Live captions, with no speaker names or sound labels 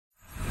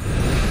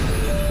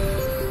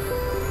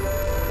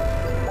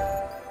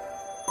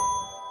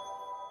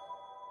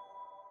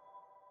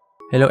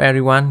Hello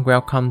everyone,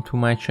 welcome to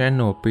my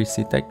channel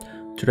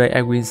PCTech. Today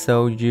I will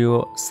show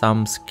you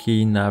some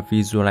screen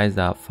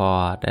visualizer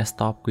for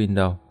desktop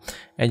window.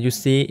 As you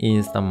see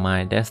is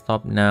my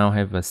desktop now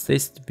have a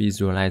 6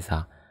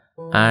 visualizer.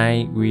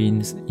 I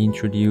will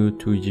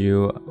introduce to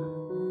you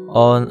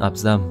all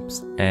of them,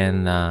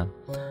 and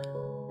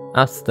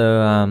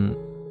after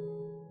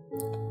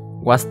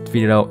watch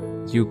video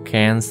you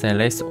can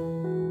select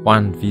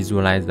one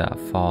visualizer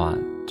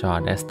for your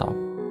desktop.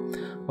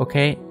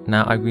 Okay,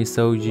 now I will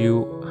show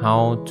you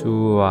how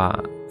to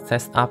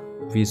set up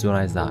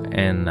visualizer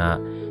and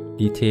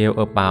detail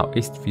about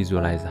each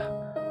visualizer.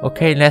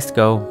 Okay, let's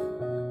go.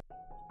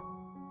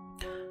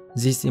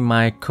 This is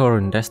my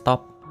current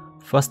desktop.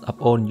 First of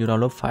all, you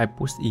download file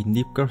push in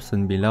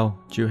description below.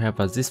 You have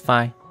a zip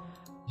file,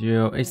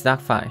 your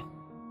exact file.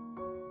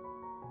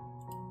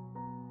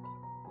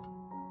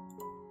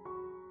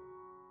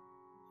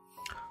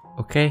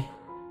 Okay.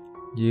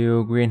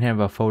 You will have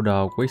a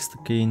folder with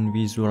screen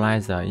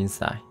visualizer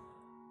inside.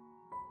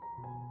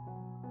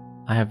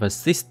 I have a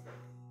 6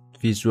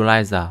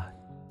 visualizer.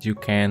 You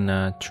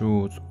can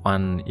choose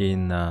one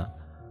in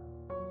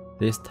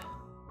this.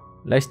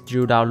 Let's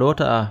you download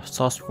a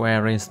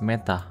software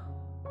Rainmeter.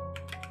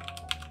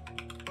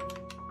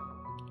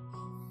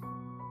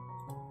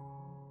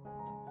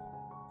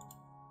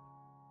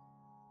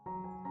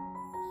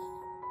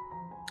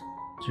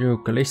 You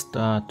click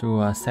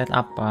to set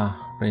up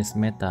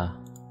Rainmeter.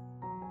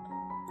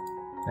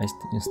 Let's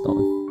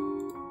install.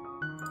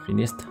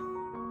 Finished.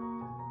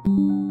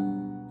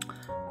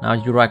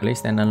 Now you right click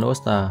and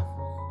download the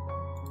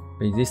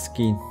basic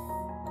skin.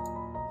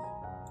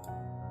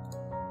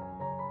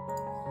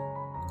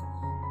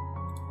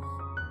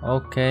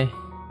 Okay.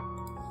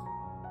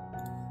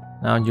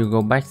 Now you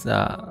go back to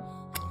the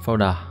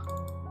folder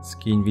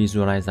skin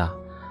visualizer.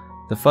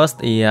 The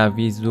first is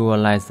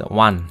visualizer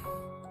 1.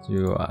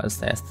 You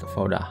access the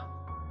folder.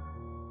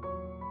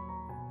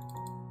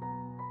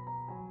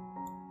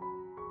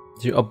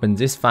 You open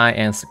this file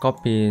and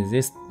copy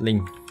this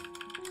link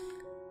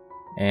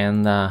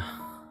and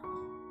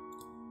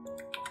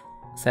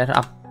set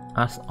up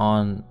as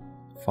on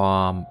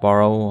for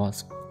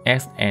Browse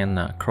X and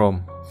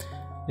Chrome.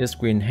 This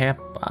screen have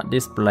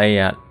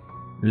display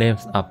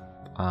names of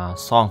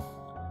song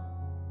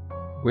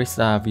with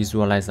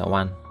visualizer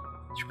 1.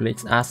 You click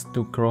Add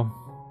to Chrome.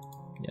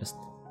 Yes.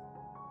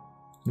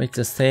 Make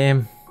the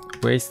same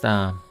with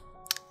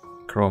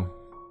Chrome.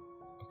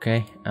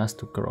 Okay, Add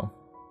to Chrome.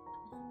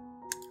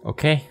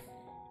 Okay,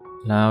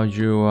 now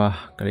you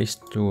click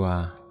to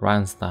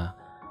run the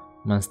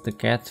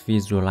PCTech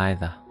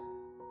visualizer.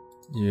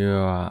 You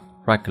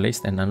right click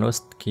and download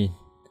skin,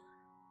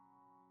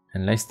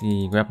 and let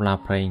the web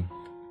lab playing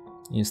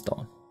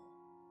install.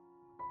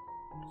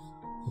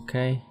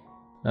 Okay,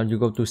 now you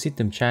go to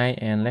System Child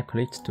and left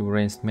click to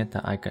Rainmeter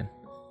icon.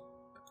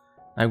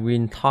 I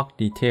will talk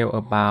detail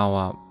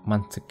about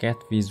PCTech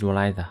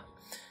visualizer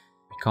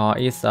because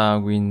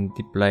it will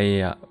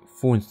display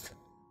full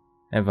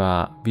have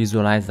a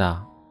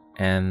visualizer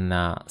and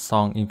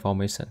song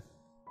information.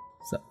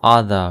 The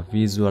other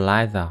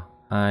visualizer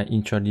I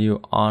introduce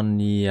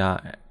only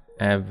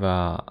have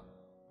a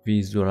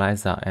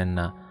visualizer and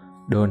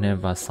don't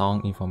have a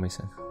song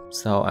information.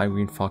 So I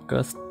will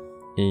focus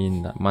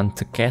in the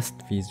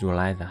PCTech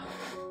visualizer.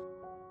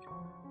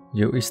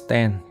 You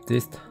extend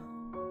this.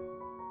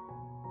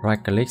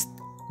 Right click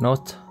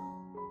Note.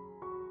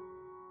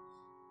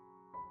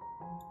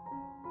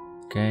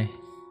 Okay,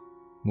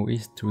 move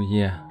it to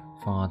here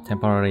for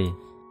temporary,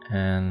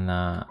 and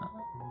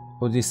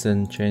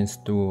position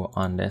change to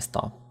on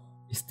desktop.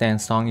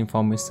 Extend song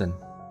information.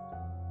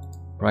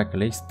 Right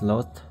click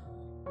Load.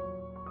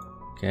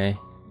 Okay,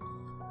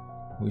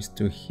 move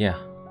to here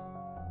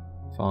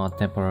for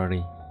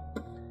temporary.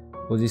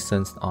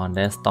 Positions on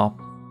desktop.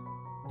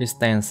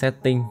 Extend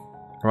setting.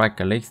 Right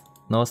click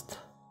Note.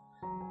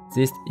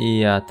 This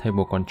is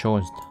table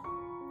controls.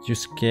 You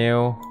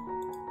scale.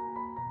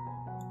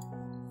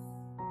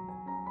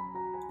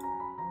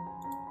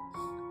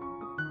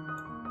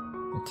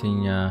 I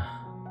think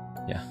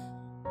yeah,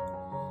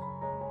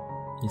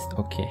 it's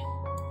okay.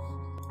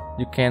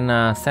 You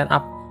can set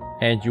up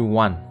as you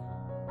want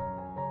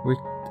with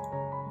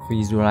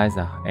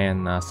visualizer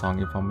and song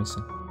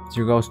information.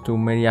 You go to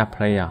media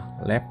player,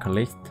 left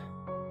click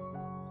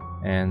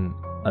and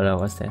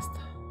allow access.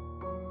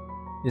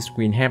 This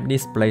screen have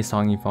display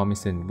song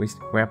information with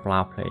web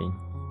lab playing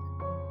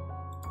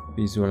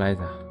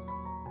visualizer.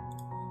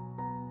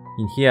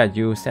 In here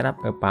you set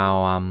up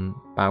about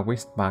bar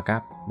width, bar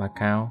gap, bar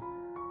count,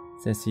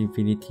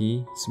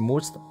 sensitivity,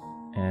 smooth,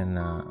 and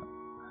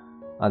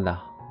other.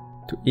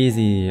 Too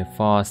easy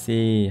for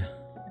see,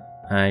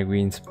 I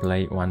will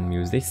play one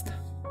music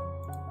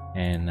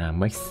and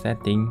make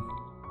setting.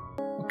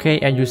 Okay,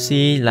 as you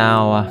see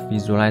now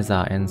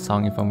visualizer and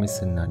song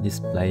information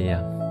display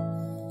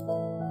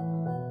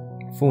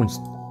full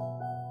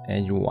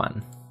as you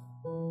want.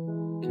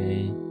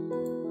 Okay,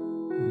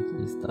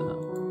 this is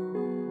the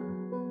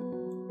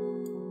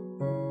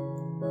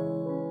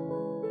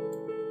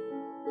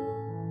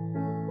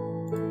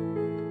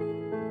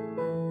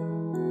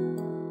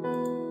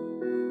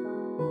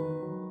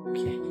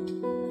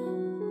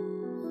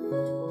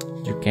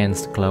can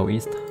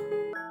close it.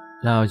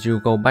 Now you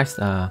go back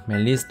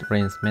main list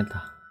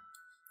Rainmeter.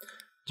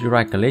 You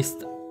right click,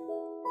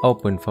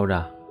 open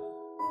folder.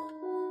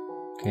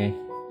 Okay.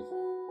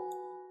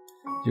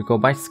 You go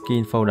back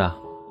skin folder.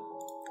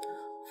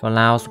 For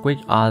now, switch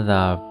on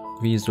the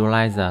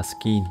visualizer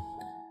skin.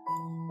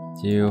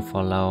 You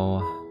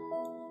follow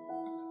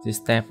this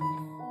step.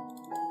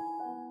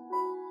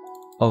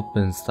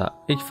 Open the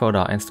each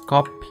folder and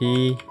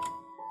copy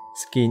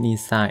skin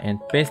inside and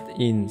paste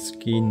in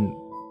skin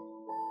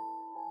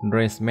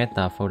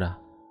Rainmeter folder.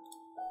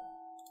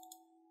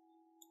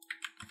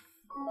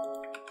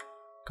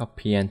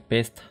 Copy and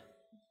paste.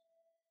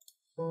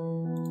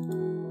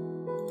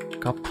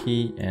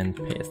 Copy and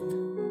paste.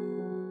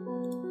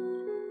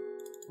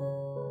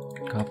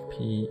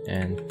 Copy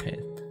and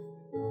paste.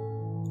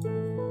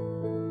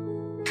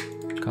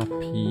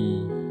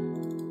 Copy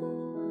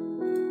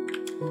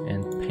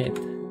and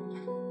paste.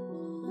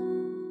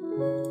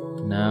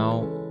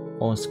 Now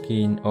on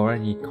screen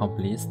already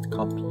complete.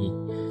 Copy.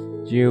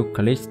 You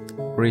click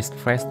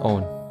refresh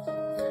on.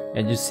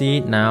 As you see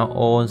now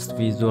all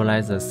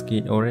visualizer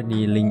skin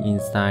already linked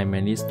inside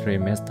main list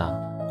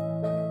Rainmeter.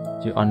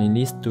 You only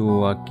need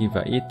to give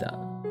it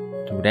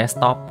to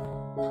desktop.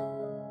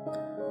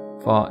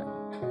 For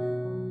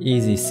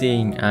easy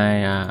seeing,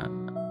 I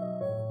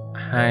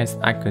hide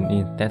icon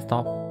in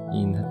desktop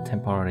in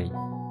temporary.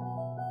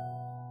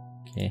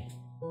 Okay.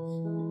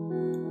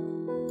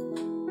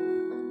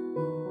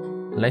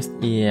 Let's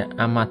see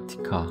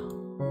Amatica.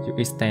 You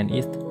extend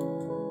it.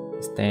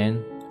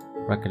 Extend.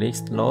 Right click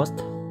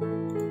load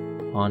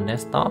on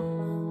desktop.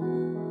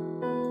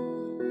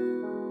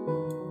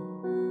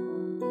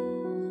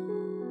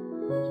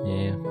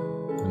 Okay.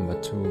 Number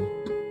 2.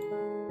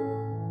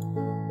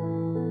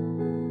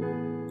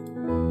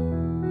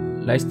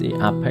 Let's the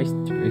Apex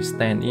to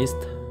extend it.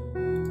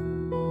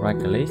 Right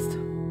click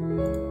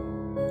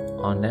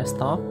on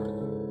desktop.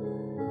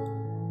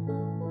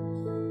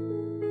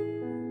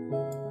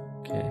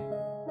 Okay.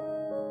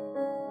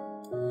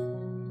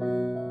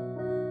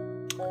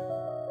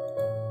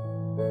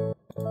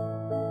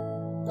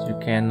 You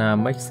can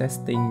make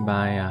setting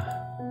by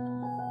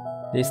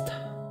this.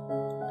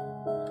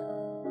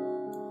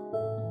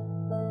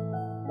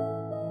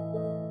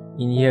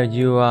 In here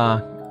you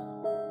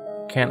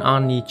can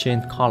only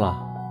change color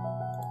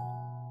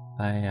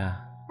by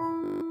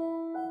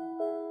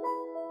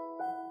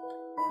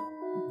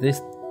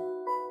this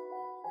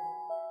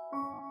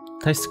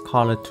text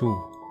color too.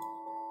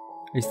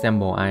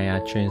 Example, I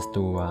change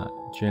to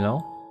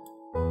yellow.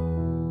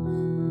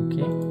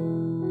 Okay,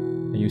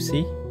 you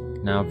see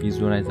now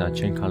visualizer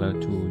change color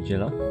to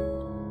yellow.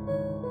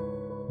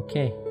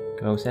 Okay,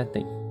 close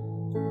setting.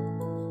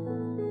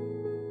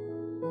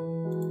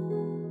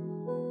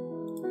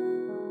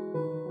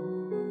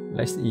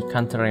 Let's see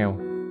control.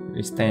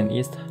 Extend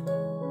it.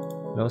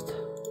 Load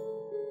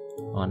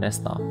on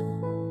desktop.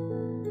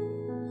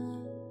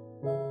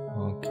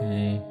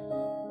 Okay.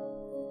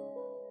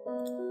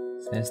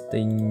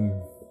 Setting.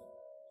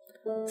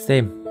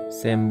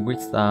 Same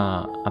with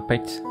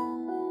Apex.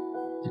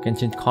 You can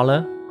change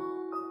color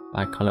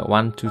by color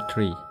 1, 2,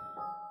 3.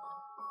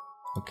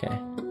 Okay.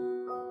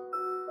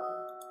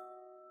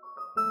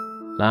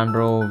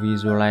 Landro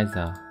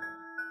visualizer.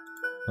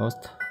 Load.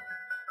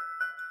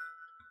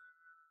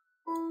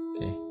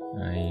 Okay,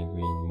 I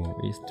will move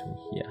it to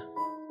here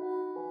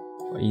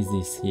for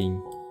easy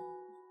seeing.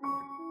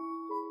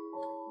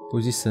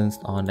 Positions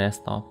on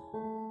desktop.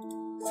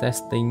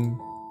 Setting.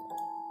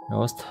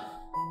 Note.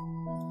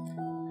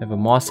 Have a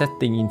more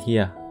setting in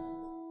here.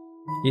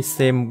 It's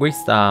same with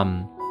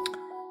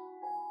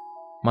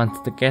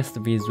multi-guest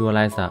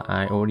visualizer.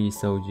 I already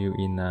showed you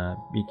in the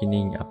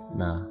beginning of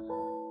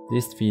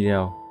this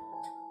video.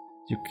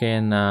 You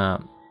can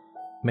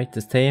make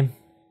the same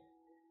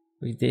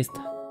with this.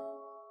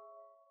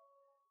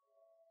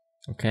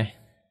 Okay,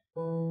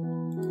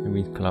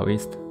 we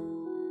close it.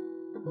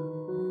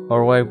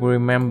 Always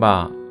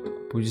remember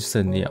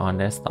position it on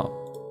desktop.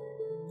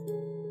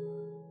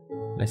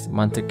 Let's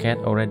multi-cat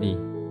already.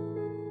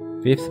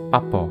 With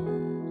purple,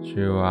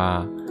 you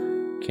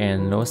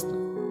can load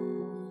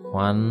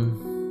one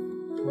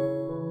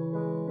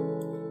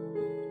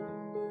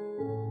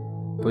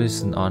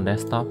position on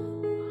desktop,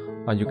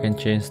 or you can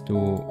change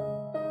to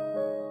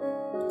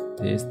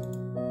this,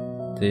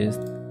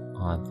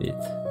 or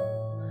this.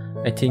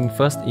 I think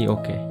first is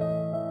okay.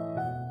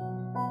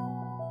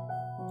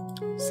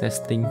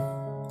 Setting.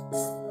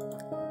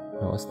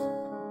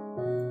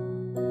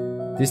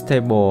 This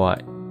table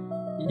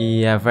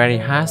is very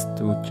hard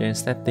to change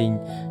setting.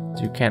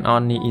 You can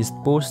only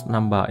input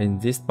number in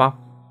this box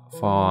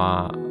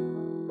for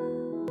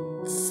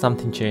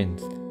something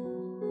changed.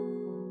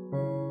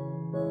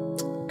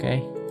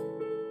 Okay.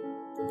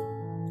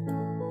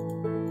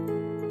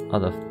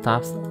 Other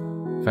tabs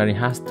very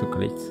hard to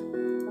click.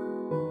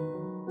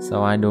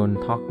 So I don't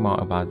talk more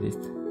about this.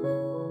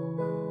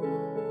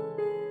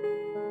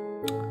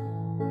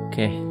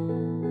 Okay.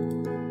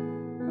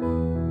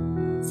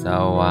 So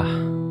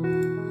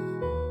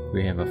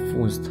we have a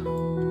full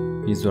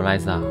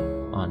visualizer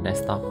on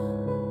desktop.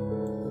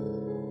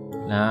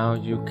 Now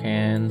you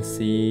can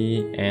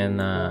see and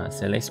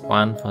select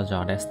one for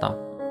your desktop.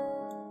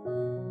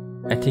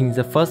 I think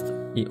the first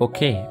is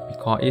okay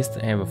because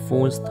it have a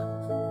full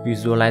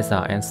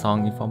visualizer and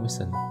song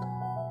information.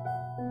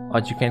 Or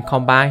you can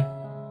combine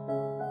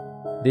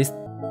this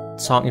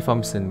song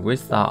information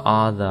with the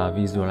other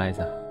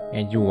visualizer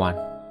and you want.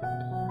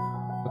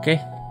 Okay,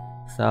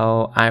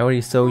 so I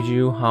already showed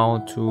you how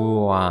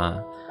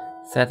to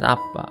set up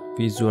a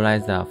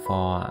visualizer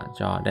for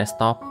your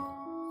desktop.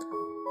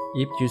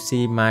 If you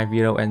see my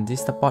video and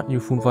this support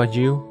useful for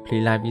you,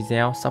 please like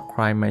video,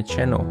 subscribe my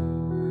channel.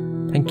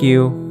 Thank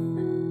you.